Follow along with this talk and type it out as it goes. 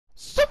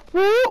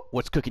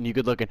What's cooking, you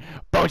good looking?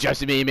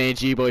 Just me, man,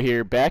 G-Boy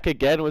here, back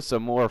again with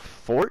some more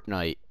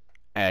Fortnite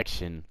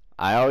action.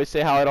 I always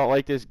say how I don't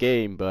like this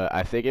game, but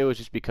I think it was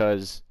just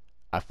because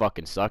I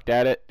fucking sucked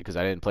at it, because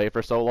I didn't play it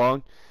for so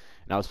long.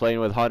 And I was playing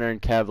with Hunter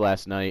and Kev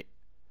last night,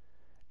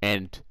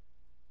 and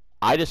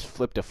I just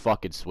flipped a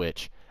fucking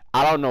switch.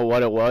 I don't know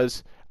what it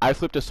was. I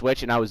flipped a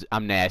switch and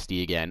I'm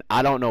nasty again.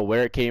 I don't know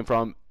where it came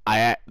from.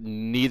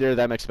 Neither of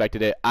them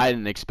expected it. I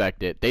didn't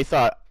expect it. They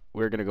thought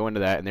we were gonna go into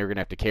that and they were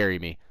gonna have to carry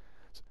me.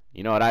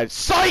 You know what?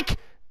 Psych!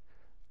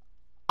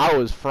 I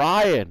was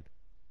frying.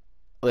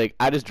 Like,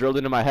 I just drilled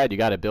into my head, you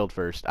gotta build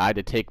first. I had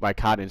to take my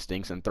COD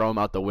instincts and throw them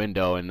out the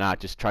window and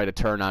not just try to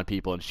turn on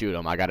people and shoot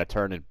them. I gotta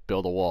turn and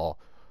build a wall,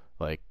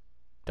 like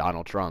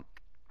Donald Trump.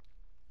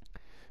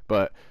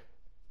 But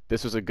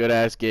this was a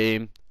good-ass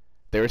game.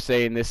 They were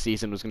saying this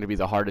season was going to be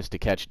the hardest to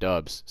catch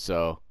dubs,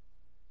 so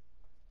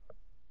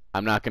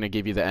I'm not going to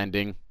give you the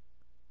ending.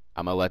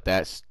 I'm going to let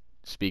that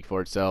speak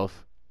for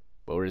itself.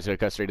 But we're just going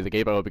to cut straight to the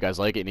game. I hope you guys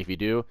like it, and if you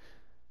do,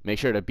 make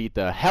sure to beat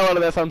the hell out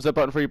of that thumbs up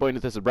button before you point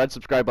at this red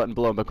subscribe button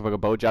below and become a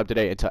bow job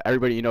today, and tell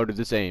everybody you know to do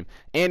the same.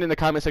 And in the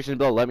comment section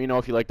below, let me know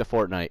if you like the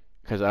Fortnite,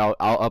 because I'll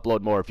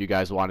upload more if you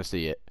guys want to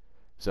see it.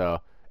 So,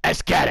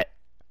 let's get it!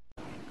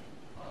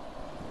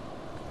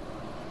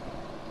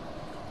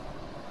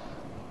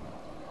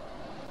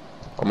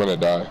 I'm gonna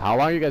die. How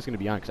long are you guys gonna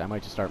be on? Because I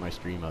might just start my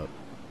stream up.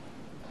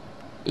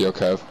 Yo,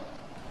 Kev.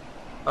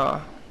 I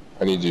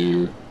need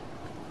you.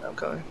 I'm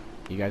coming.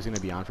 You guys gonna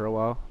be on for a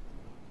while?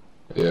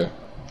 Yeah.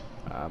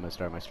 I'm gonna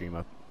start my stream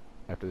up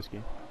after this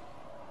game.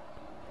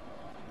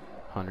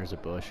 Hunter's a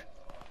bush.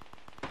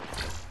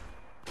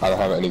 I don't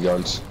have any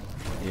guns.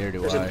 Neither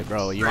do There's I.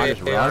 Bro, you want to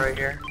just run? right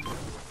here.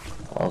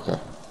 Okay.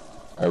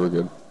 Alright, we're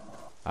good.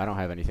 I don't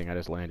have anything, I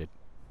just landed.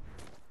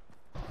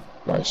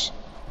 Nice.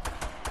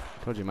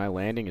 I told you, my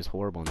landing is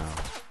horrible now.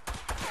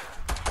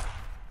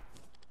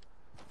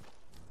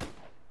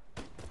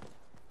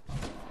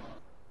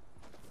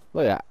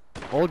 Look at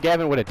that. Old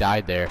Gavin would have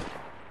died there.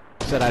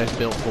 Said I just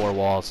built 4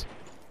 walls.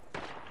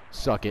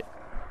 Suck it.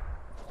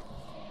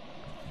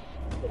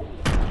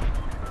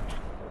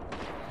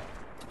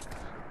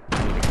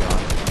 I need a gun.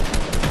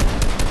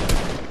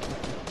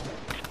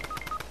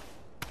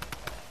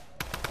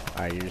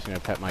 Alright, you're just gonna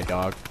pet my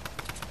dog.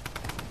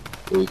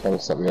 Yeah, you kind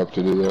of set me up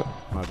to do that.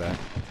 My bad.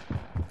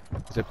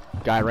 There's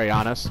a guy right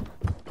on us.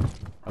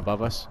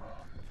 Above us.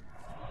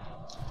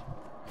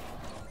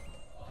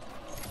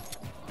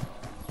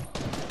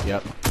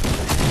 Yep.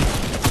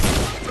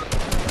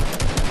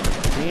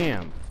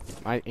 Damn.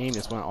 My aim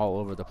just went all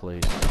over the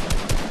place.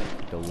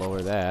 To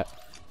lower that.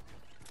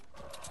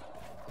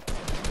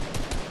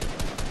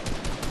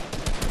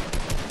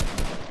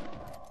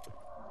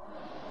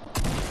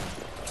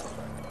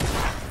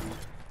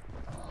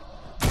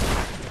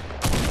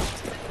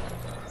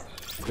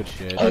 Good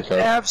shit.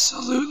 Okay.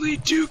 Absolutely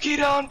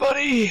dookied on,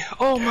 buddy.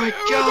 Oh my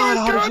god,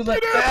 how did you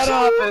let that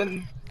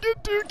happen?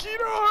 Get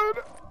dookied on!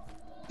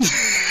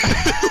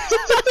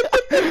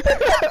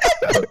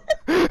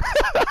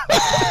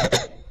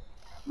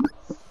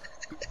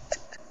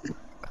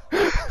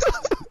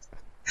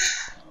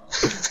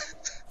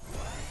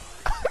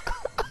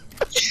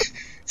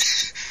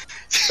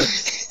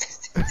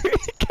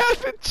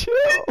 Kevin, chill!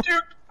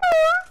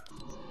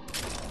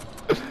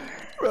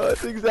 Bro,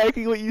 that's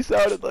exactly what you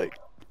sounded like.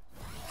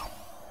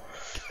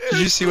 Did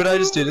you see what I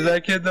just did to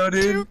that kid though,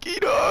 dude?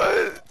 Dookied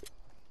on!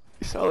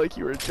 You sound like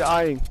you were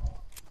dying.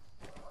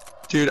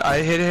 Dude,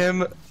 I hit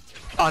him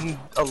on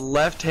a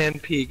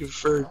left-hand peek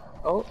for...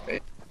 Oh,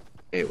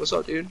 hey, what's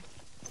up, dude?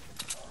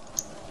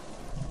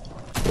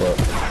 What?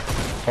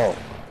 Oh.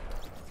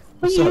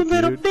 What's up, you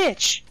little dude?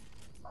 bitch?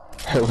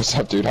 Hey, what's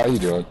up, dude? How you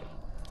doing?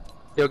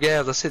 Yo,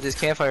 Gav, let's hit this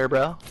campfire,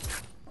 bro.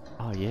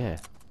 Oh, yeah.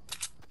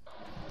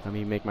 Let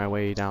me make my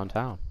way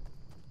downtown.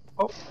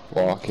 Oh,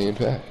 Walking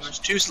past. it's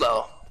too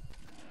slow.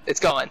 It's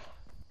going.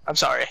 I'm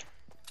sorry.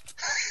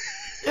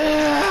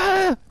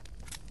 Yeah!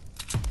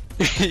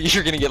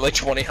 You're gonna get like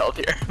 20 health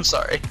here. I'm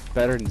sorry.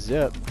 Better than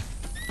Zip.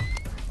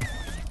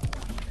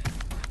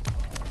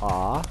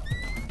 Aw.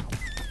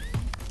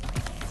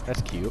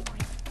 That's cute.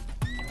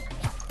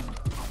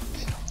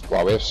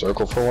 Wow, we have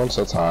circle for once?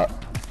 That's hot.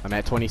 I'm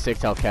at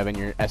 26 health, Kevin.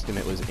 Your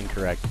estimate was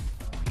incorrect.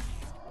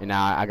 And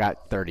now I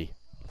got 30.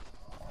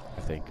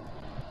 I think.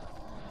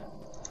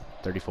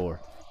 34.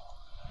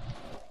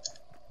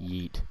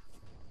 Yeet.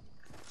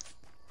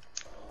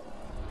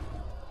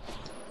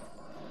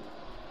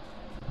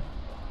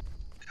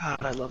 God,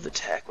 I love the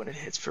tech when it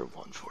hits for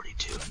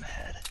 142 in the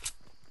head.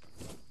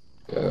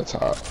 Yeah, that's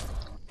hot.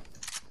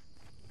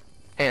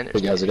 And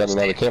Hey guys, I got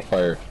another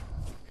campfire.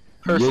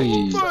 Perfect.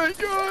 Yay. Oh my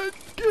god!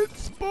 Get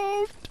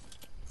smoked!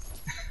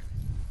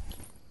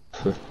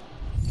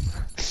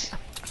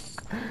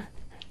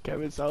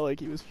 Kevin sounded like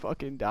he was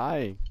fucking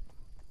dying.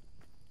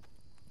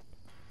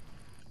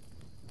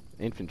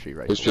 Infantry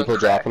right There's there. people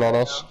dropping on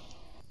us.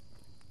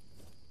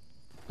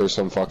 For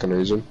some fucking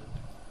reason.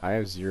 I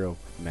have 0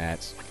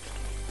 mats.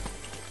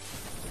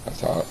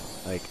 That's hot.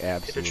 Like,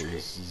 absolutely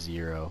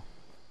 0.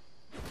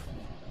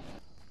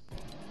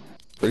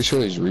 Pretty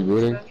sure he's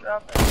rebooting.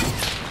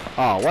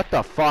 Oh, what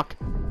the fuck?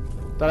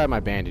 Thought I had my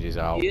bandages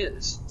out. He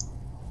is.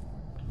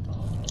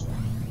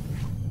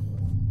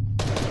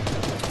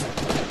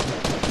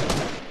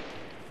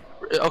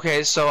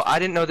 Okay, so I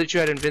didn't know that you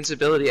had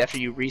invincibility after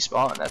you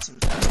respawn. That's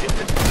kind of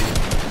stupid.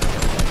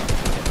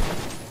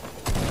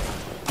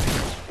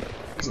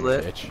 It's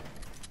lit. Bitch.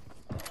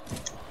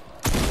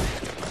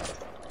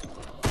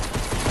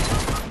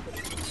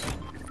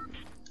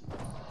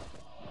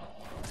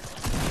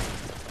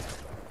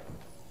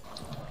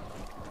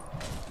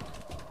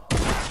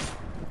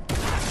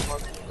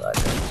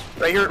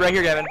 Right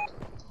here, Gavin.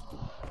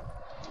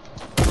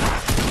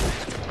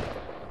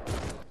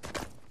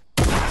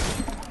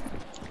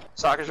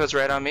 Soccer foot's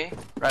right on me,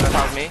 right on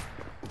top of me.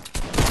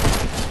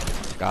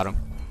 Got him.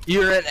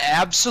 You're an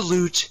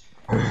absolute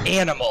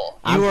animal.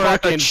 I'm You are a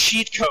fucking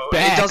cheat code.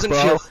 back, It doesn't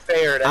bro. feel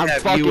fair to I'm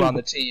have fucking- you on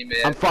the team, man.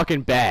 I'm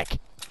fucking back.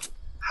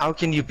 How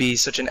can you be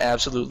such an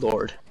absolute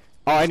lord?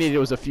 All I needed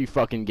was a few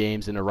fucking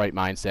games in the right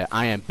mindset.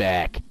 I am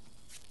back.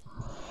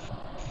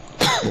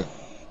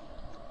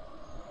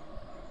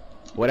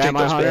 What Take am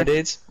I, those Hunter?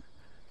 band-aids.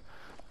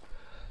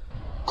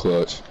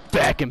 Clutch.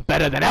 Back and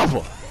better than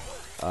ever.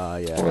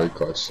 Yeah. Alright,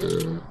 clutch.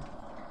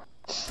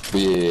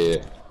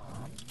 Yeah.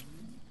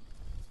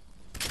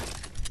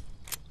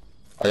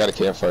 I got a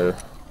campfire.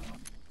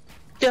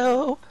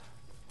 Dope.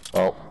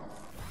 Oh,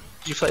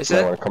 Did you place I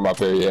it? want to come up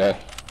here, yeah.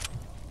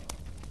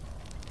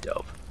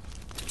 Dope.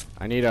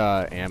 I need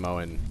ammo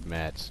and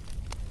mats.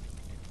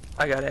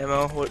 I got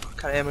ammo. What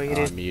kind of ammo you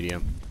need?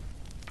 Medium.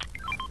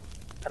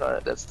 I don't know.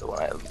 That's the one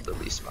I have the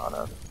least amount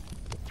of.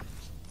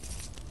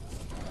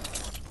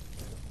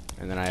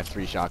 And then I have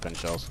 3 shotgun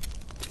shells.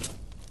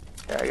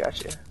 Yeah, I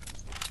got you.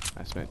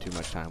 I spent too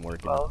much time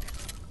working. Well,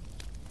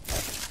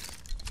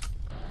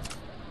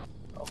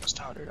 almost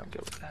 100. I'm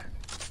good with that.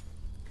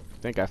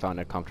 I think I found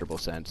a comfortable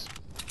sense.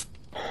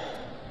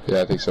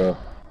 Yeah, I think so.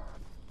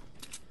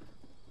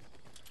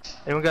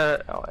 Anyone got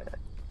it? Oh,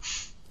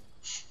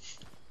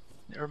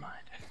 never mind.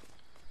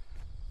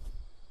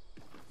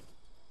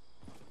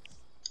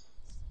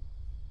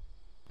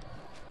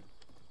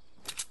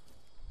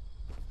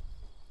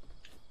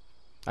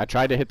 I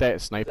tried to hit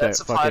that snipe That that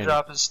supply fucking.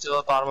 drop is still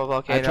at bottom of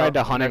volcano. I tried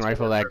to hunting Next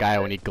rifle one. that guy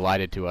when he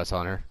glided to us,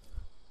 Hunter.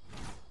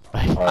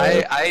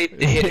 I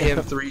hit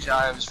him 3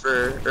 times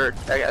for, or I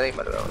think I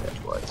might have only had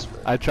twice.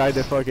 But I tried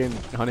to fucking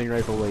hunting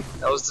rifle like.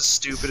 that was the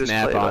stupidest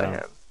Snap play by on him.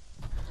 him.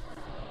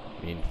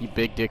 I mean, he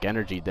big dick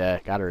energied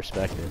that. Gotta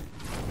respect it.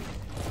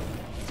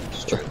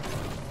 It's true.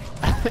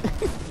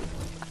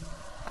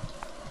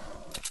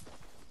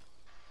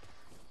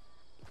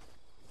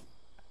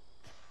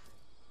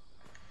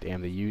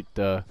 Damn,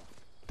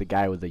 the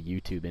guy with the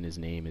YouTube in his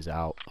name is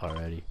out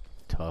already.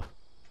 Tough.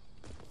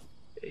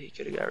 Yeah, he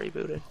could have got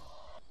rebooted.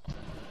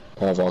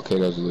 All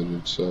volcanoes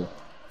looted, so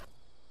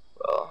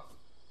Well,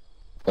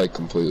 like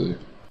completely.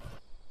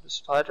 the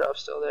supply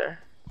drop's still there.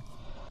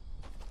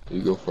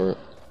 You go for it.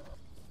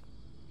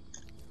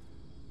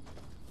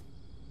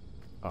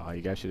 Oh,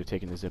 you guys should have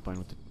taken the zipline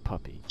with the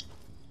puppy.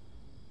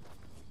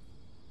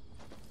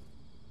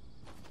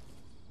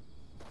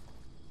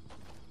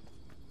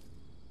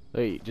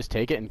 Wait, just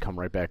take it and come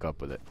right back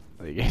up with it.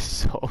 Like, it's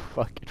so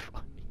fucking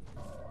funny.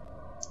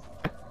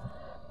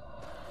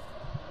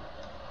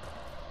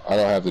 I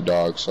don't have the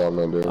dog, so I'm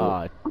not doing it.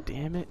 Aw,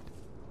 damn it.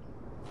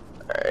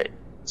 Alright,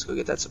 let's go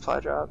get that supply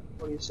drop.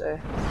 What do you say?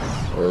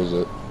 Where is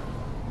it?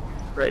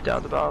 Right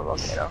down the bottom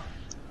of the volcano.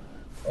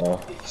 Oh,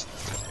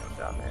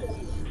 Down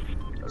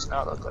there. Does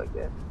not look like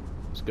it.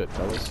 It's good,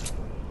 fellas.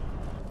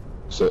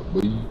 so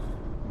we.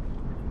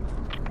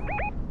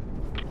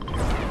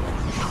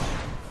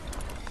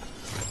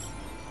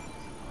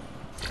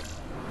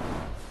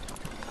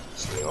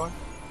 See one?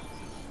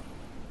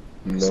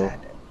 No. Sad.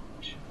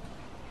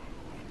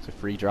 It's a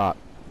free drop.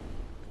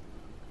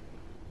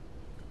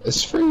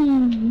 It's free.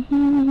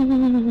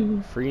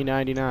 Free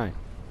 99.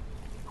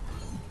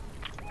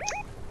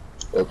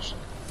 Oops.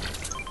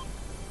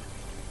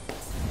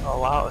 Oh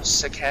wow, a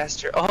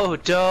Sicaster. Oh,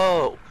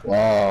 dope!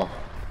 Wow.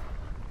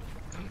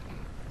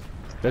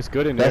 That's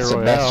good in That's Air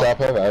the best Royale.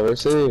 drop I've ever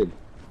seen.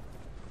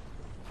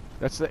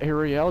 That's the Air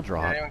Royale Did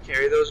drop. anyone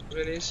carry those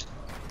minis?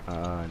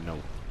 No.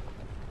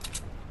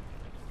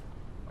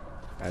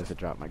 I had to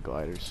drop my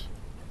gliders.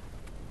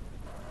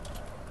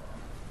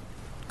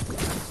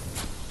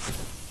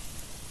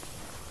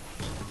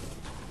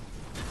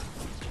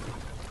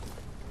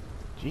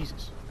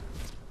 Jesus.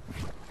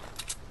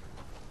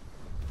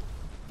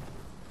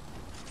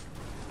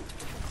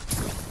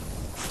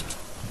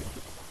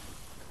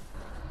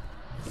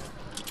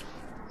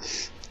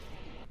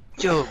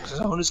 Yo,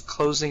 Zone is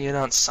closing in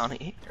on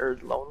Sunny or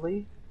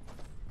Lonely.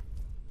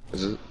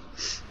 Is it?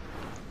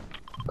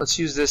 Let's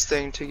use this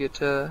thing to get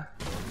to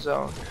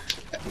Zone.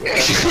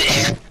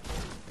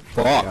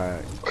 Fuck.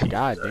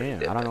 God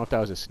damn. I don't know if that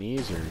was a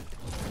sneeze or.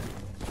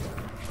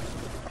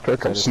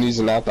 Kirk, I'm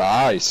sneezing out the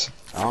eyes.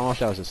 I don't know if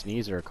that was a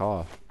sneeze or a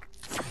cough.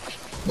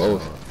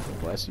 Both.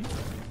 Bless you.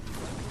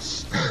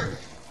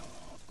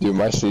 Dude,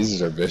 my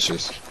sneezes are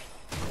vicious.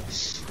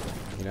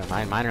 You know,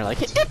 mine are like.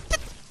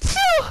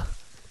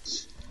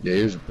 Yeah,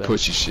 he was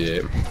pushy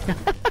shit.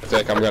 It's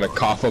like I'm gonna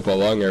cough up a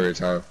lung every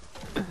time.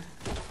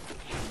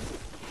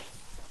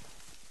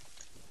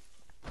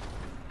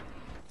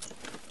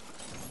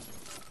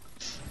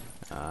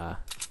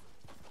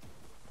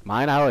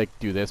 Mine, I like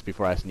do this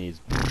before I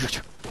sneeze. I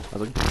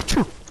was like,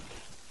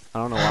 I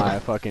don't know why I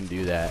fucking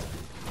do that.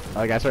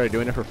 Like I started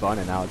doing it for fun,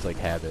 and now it's like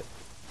habit.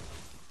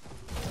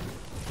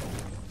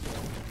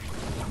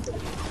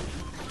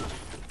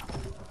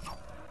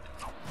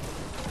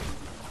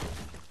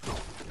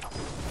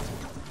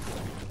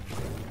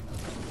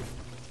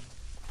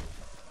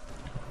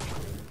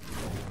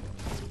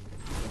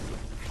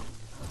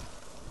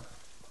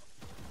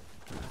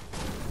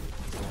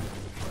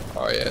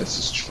 Oh yeah, this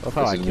is true. Love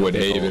how I This is kill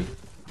Woodhaven. people.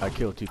 I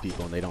killed 2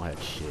 people and they don't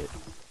have shit.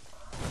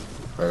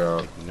 I know.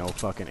 Like, no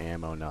fucking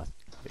ammo, nothing.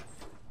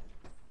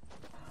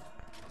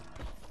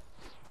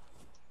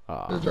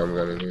 There's a drum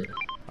gun in here.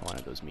 I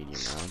wanted those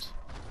medium rounds.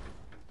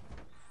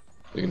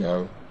 You can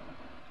have.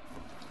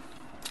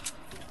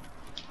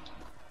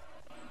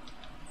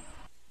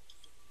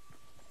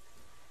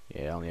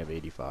 Yeah, I only have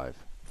 85.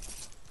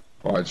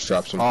 Oh, I just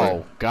dropped some.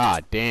 Oh,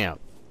 god damn.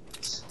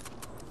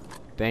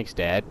 Thanks,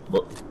 Dad.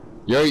 But,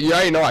 you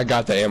already know I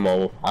got the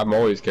ammo. I'm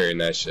always carrying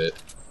that shit.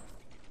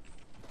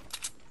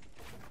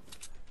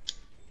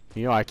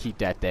 You know I keep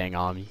that thing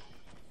on me.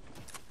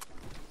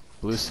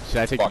 Blue, should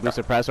I take the blue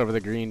suppress over the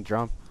green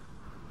drum?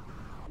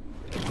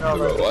 No,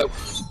 What?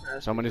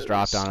 Someone just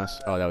dropped on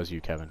us. Oh, that was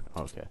you, Kevin.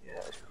 Okay.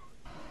 Yeah.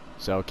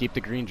 So keep the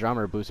green drum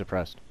or blue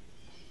suppressed?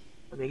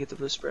 Let me get the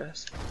blue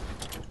suppress.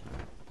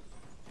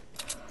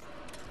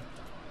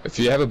 If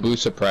you have a blue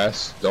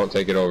suppress, don't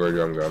take it over a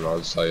drum gun. I'll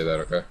just tell you that,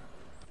 okay?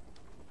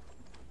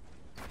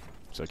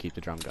 So keep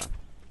the drum gun.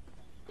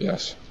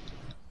 Yes.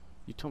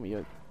 You told me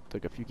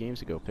like a few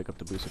games ago, pick up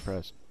the blue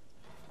suppress.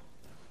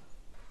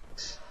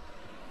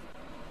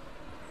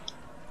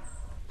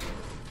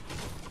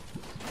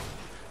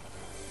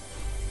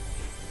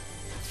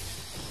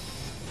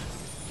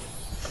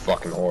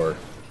 Fucking horror.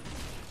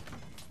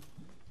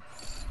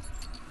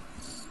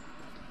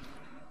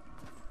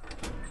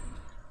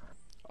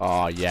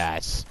 Oh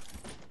yes.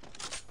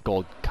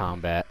 Gold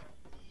combat.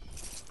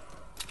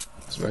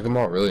 Is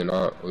Megamalt really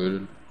not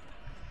looted?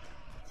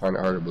 Find it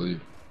hard to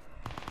believe.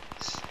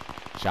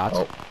 Shots?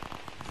 Oh.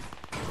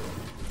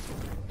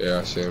 Yeah,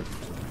 I see him.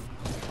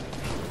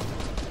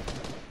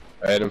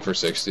 I hit him for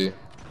 60.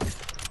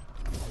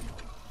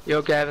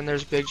 Yo, Gavin,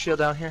 there's a big shield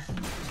down here.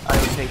 I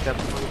would take that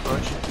before you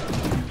push.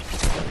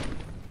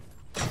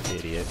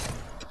 Idiot.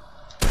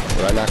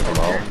 Did I knock him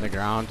out? On the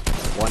ground.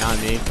 One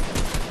on me.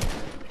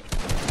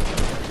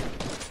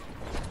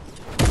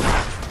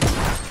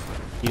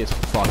 He just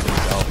fucked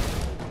himself.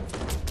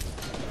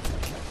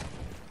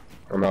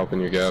 I'm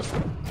helping you, Gav.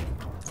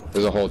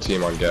 There's a whole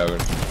team on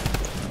Gavin.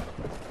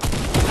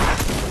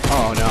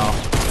 Oh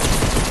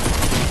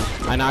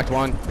no. I knocked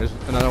one. There's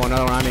another one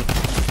on me.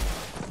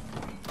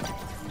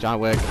 John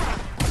Wick.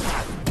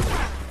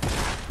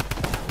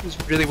 He's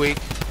really weak.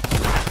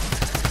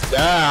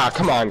 Ah,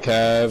 come on,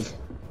 Kev.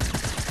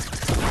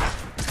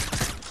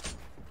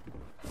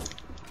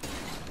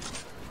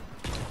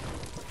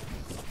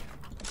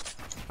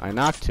 I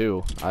knocked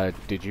 2.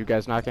 Did you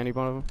guys knock any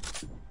one of them?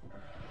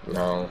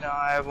 No. No,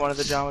 I have one of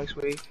the John Wicks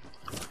weak.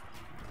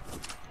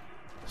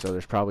 So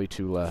there's probably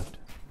 2 left.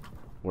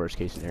 Worst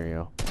case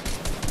scenario.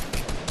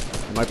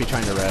 They might be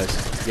trying to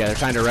res. Yeah, they're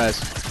trying to res.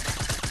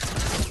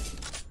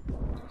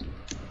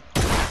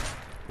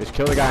 Just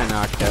kill the guy and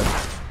knock,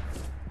 Kev.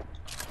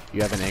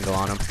 You have an angle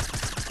on him.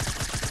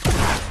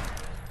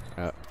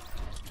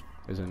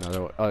 There's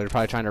another one. Oh, they're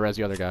probably trying to res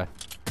the other guy.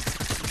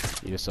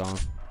 You just saw him.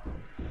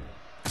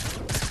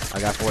 I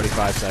got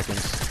 45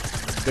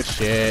 seconds. Good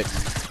shit.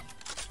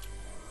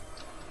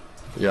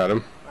 You got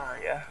him?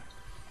 Yeah.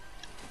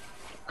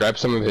 Grab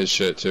some of his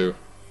shit, too.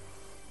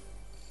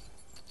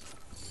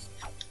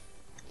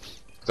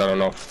 I don't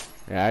know.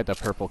 Yeah, I had the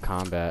purple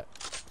combat.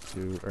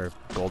 Or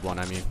gold one,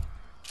 I mean.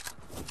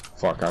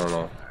 Fuck, I don't know.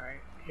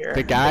 Alright, here.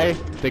 The guy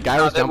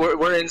was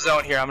we're in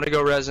zone here. I'm gonna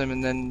go res him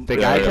and then... The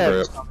guy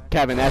kept...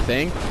 Kevin,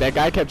 that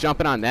guy kept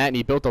jumping on that and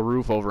he built a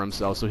roof over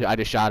himself, so I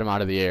just shot him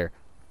out of the air.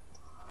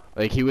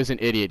 Like, he was an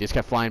idiot, just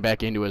kept flying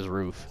back into his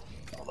roof.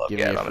 Give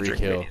me a free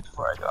kill.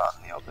 Before I go out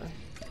in the open.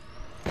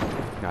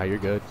 Nah, you're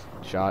good.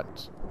 Shot.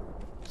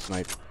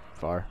 Snipe.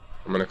 Far.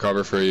 I'm gonna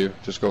cover for you.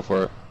 Just go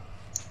for it.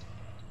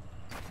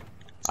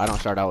 I don't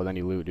start out with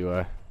any loot, do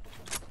I?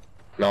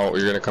 No,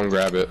 you're gonna come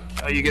grab it.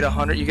 Oh, you get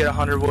 100. You get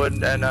 100 wood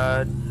and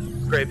a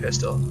gray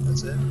pistol.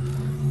 That's it.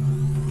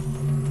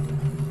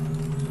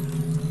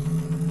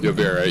 You'll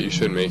be alright. You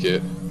should make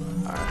it.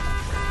 Alright.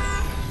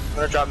 I'm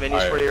gonna drop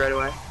minis for you right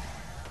away.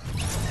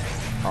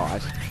 Oh,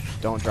 I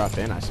don't drop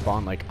in. I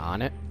spawn like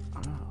on it.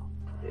 Oh.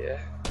 Yeah.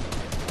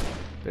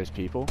 There's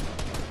people.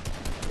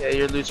 Yeah,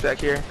 your loot's back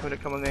here.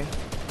 Come with me.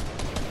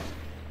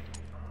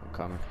 I'm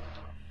coming.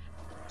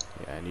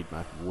 Yeah, I need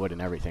my wood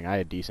and everything. I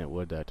had decent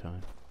wood that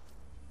time.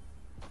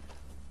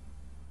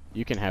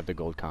 You can have the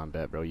gold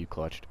combat, bro. You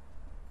clutched.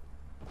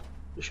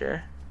 You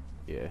sure?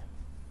 Yeah.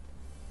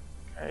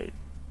 Alright.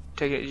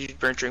 Take it. You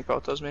burn drink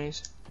both those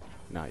minis.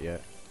 Not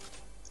yet.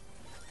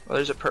 Well,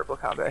 there's a purple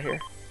combat here.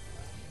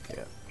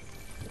 Yeah.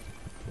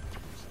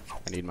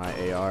 I need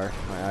my AR,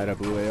 my Ida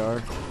blue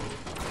AR.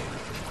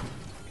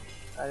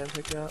 I didn't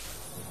pick it up.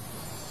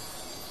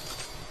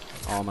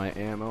 All my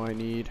ammo I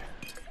need.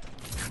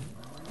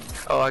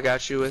 Oh, I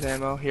got you with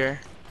ammo. Here,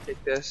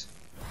 take this.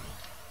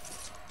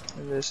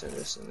 And this, and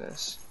this, and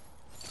this.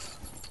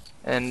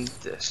 And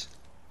this.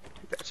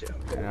 I got you.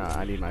 Yeah,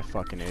 I need my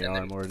fucking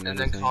AR more than and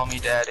anything. then call me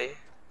daddy.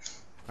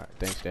 Alright,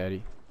 thanks,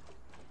 Daddy.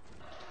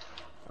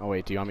 Oh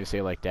wait, do you want me to say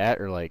it like that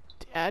or like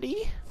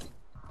Daddy?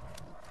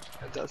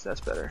 That's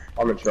better.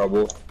 I'm in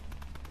trouble.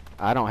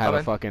 I don't have I'm a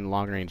in. fucking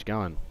long range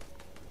gun.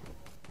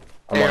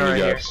 I'm They on are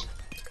you right guys.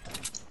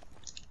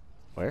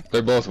 Where?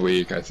 They're both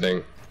weak, I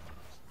think.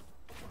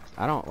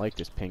 I don't like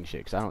this ping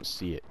shit 'cause I don't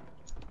see it.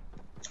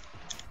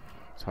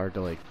 It's hard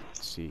to like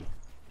see.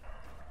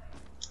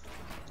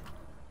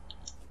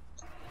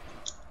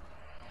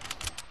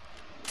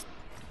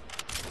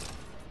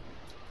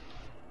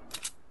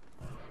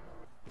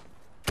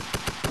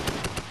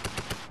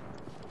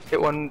 Hit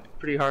one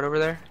pretty hard over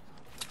there.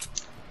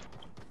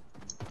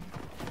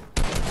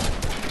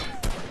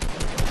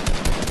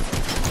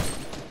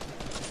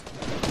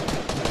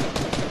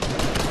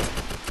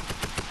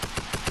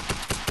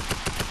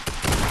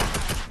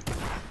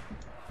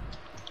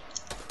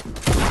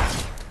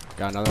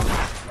 Got another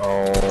one?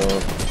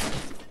 Oh,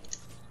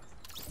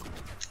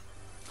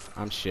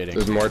 I'm shitting.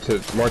 there's more to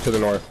the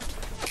north.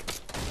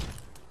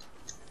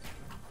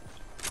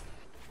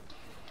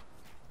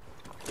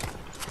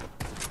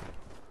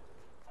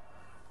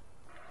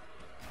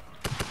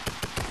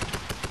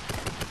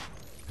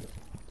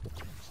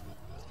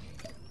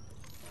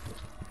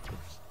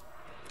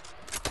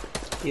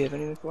 Do you have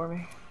anything for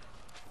me?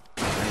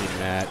 I need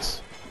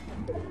mats.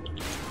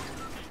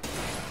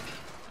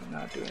 I'm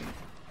not doing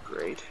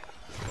great.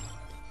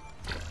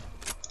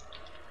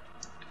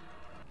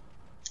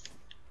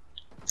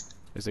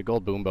 There's a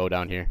gold boom bow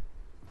down here.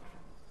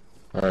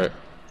 All right.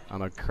 I'm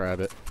gonna grab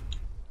it.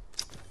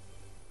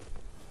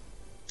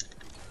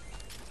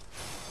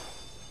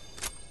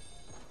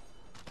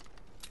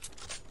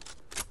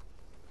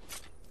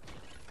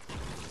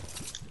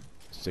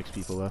 Six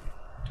people left.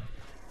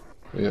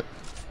 Yep.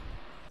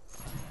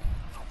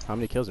 How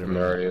many kills are I'm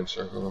there? already in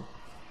circle.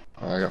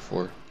 I got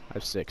 4. I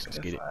have 6. Let's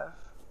get it. 5.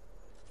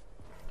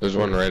 There's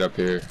one right up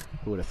here.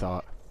 Who would have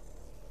thought?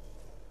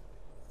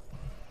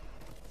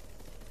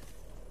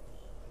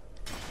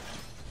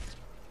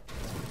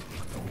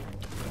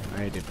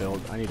 I need to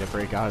build. I need to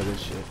break out of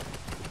this shit.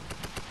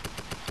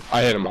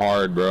 I hit him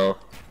hard, bro.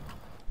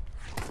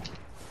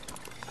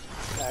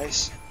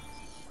 Nice.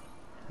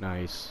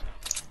 Nice.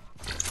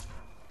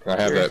 Can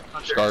I have Here, that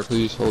Hunter. scar,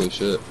 please? Holy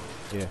shit.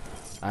 Yeah.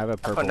 I have a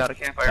purple putting out a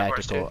campfire for us,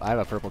 tactical. dude. I have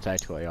a purple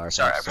tactical AR.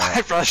 Sorry,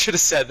 I probably should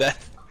have said that.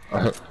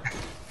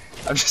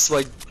 I'm just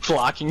like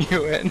blocking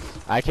you in.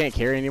 I can't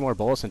carry any more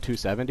bullets than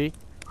 270.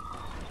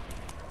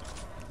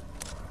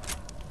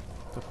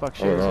 The fuck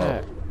shit Oh, is no.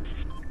 that?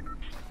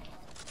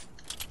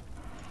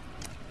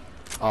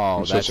 Oh, I'm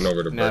that's switching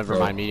over to never Brett,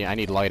 mind. Me, I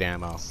need light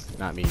ammo,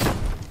 not me.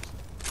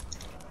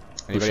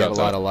 Anybody shot have a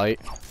lot that? of light?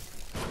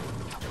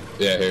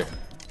 Yeah, here.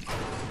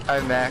 I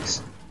have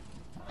max.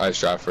 I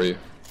shot for you.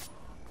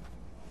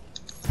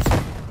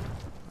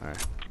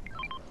 Alright,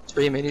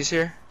 3 minis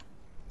here.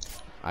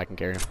 I can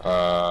carry him.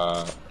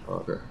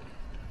 Okay.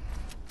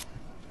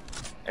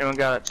 Anyone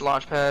got a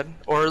launch pad?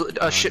 Or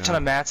a shit ton no.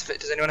 of mats?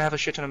 Does anyone have a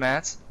shit ton of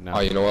mats? No, Oh,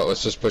 you know what?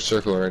 Let's just push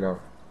circle right now.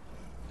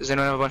 Does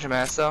anyone have a bunch of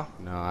mats though?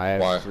 no, I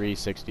have Why?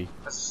 360.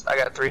 I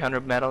got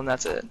 300 metal and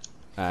that's it.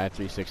 I have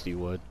 360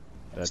 wood.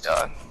 That's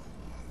Done.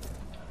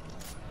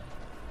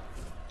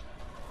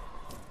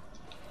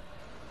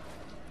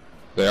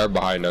 They are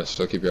behind us,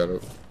 so keep your head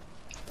up.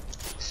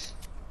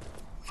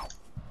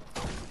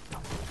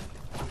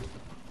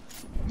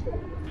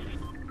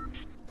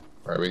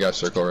 Alright, we got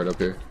circle right up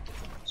here.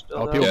 Let's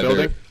build Oh, up. people Yeah,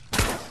 building.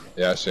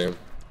 Yeah, I see him.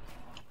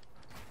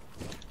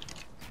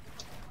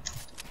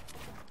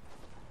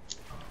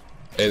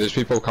 Hey, there's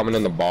people coming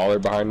in the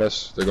baller behind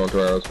us. They're going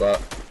to our other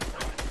spot.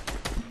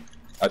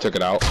 I took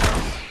it out.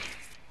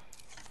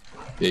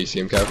 Yeah, you see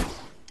him, Kev?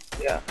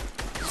 Yeah.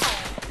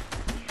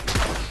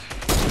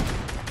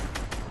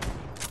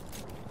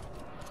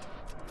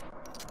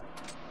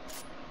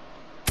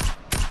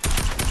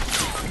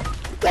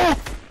 Ah!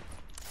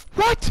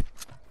 What?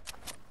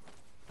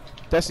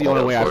 That's the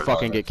only way I Fortnite.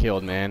 fucking get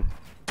killed, man.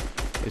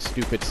 This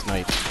stupid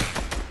snipe.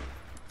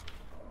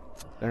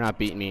 They're not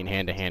beating me in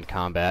hand-to-hand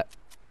combat.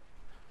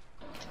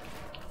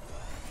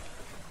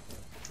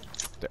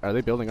 Are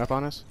they building up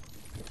on us?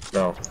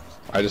 No.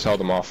 I just held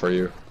them off for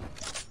you.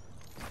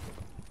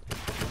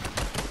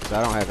 'Cause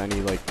I don't have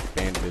any, like,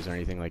 bandages or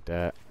anything like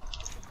that.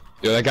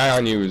 Yo, that guy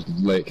on you is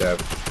late, Kev.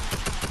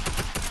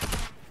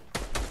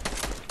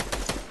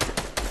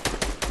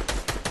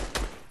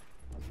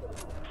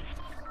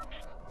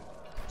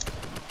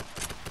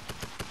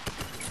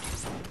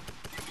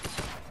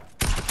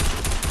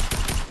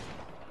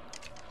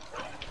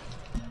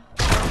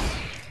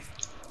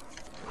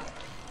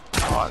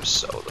 Oh, I'm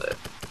so lit.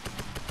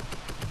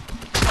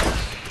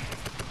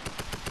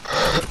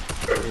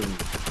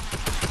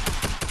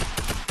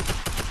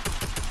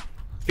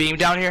 Beam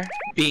down here.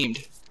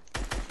 Beamed.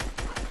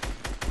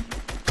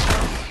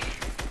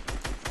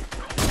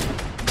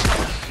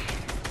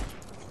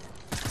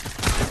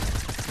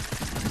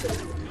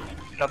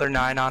 Another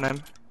 9 on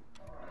him.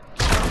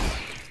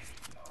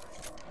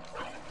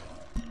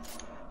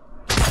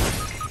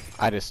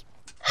 It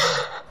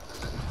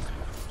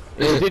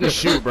didn't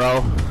shoot,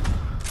 bro.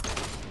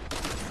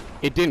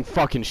 It didn't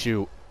fucking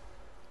shoot.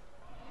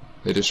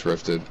 They just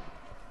rifted.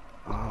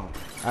 Oh.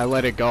 I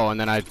let it go and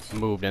then I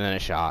moved and then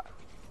it shot.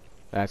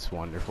 That's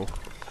wonderful.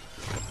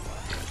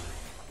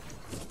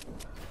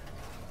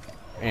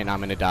 And I'm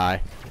gonna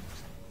die.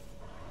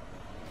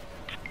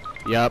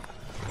 Yep.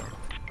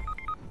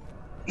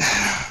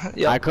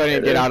 Yep, I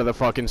couldn't get out of the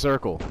fucking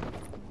circle.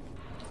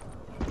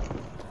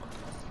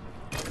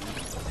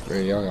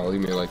 Very young, I'll leave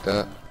me like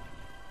that.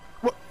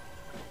 What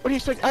do you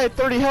expect? I had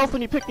 30 health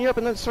when you picked me up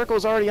and then the circle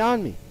was already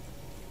on me.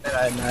 And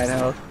I had 9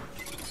 health.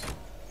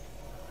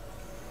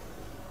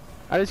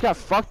 I just got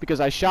fucked because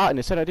I shot and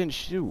it said I didn't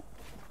shoot.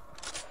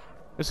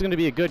 This is gonna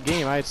be a good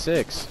game. I had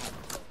 6.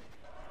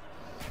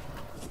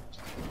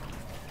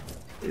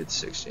 It's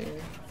 16.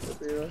 The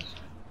 3 of us.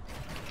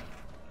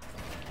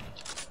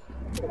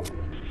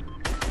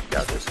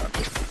 Got this one.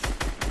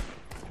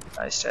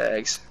 Nice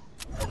tags.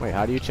 Wait,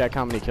 how do you check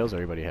how many kills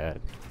everybody had?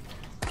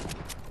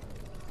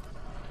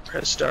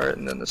 Press start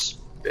and then this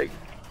big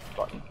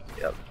button.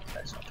 Yep.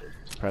 Nice hunter.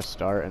 Press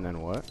start and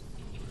then what?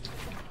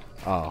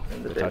 Oh,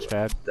 And the big one.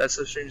 touchpad? That's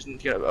the stream's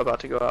about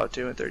to go out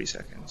to in 30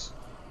 seconds.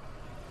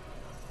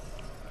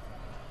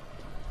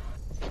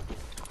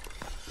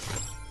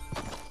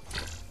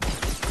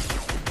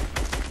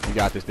 You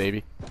got this,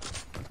 baby.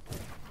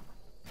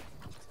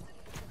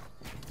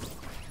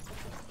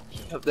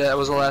 Yep, that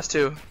was the last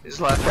 2. He's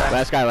the last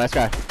guy. Last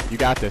guy. You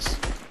got this.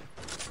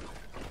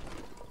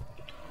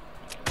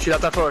 Shoot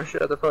out that floor.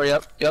 Shoot out the floor.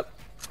 Yep. Yep.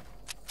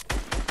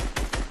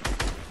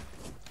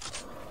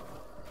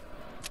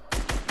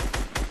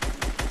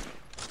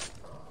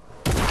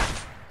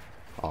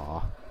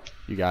 Aw.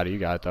 You got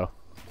it though.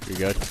 You're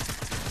good.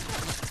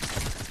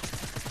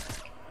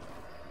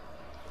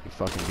 You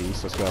fucking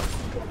beast, let's go.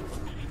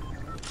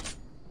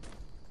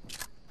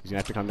 He's gonna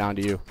have to come down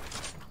to you.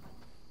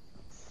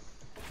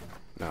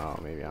 No,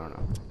 maybe, I don't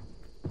know.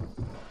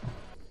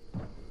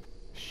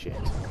 Shit.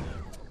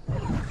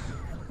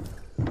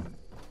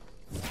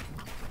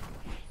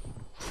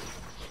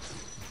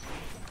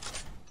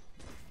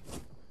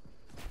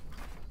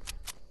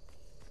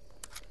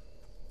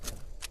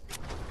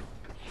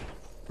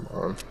 Come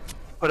on.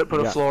 Put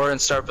a floor and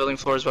start building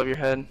floors above your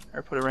head,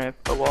 or put a ramp,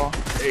 a wall.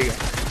 There you go.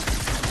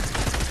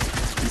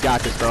 You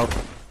got this, bro.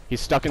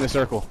 He's stuck in the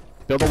circle.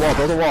 Build a wall,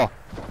 build a wall.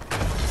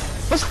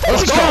 Let's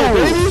go,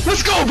 baby!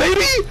 Let's go,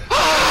 baby!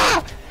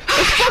 Ah!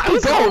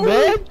 Let's go,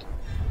 man!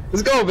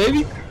 Let's go,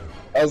 baby!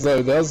 That was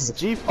a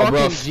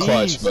rough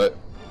clutch, but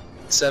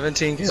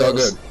 17 kills. it's all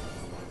good.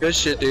 Good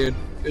shit, dude.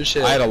 Good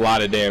shit. I had a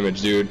lot of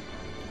damage, dude.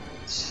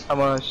 How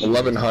much?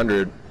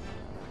 1100.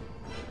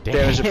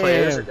 Damage to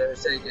players or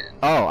damage taken?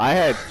 Oh,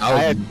 I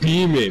was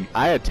beaming.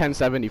 I had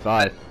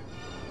 1075.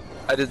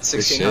 I did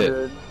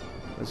 1600.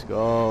 Let's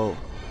go.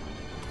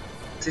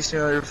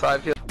 1600,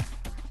 5 kills.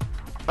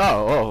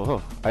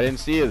 Oh, I didn't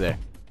see you there.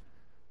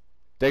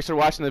 Thanks for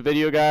watching the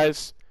video,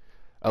 guys.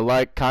 A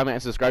like, comment,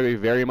 and subscribe would be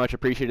very much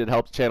appreciated. It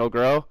helps the channel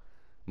grow.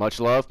 Much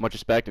love, much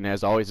respect, and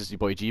as always, this is your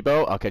boy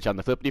Jibo. I'll catch you on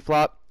the flippity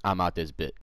flop. I'm out this bit.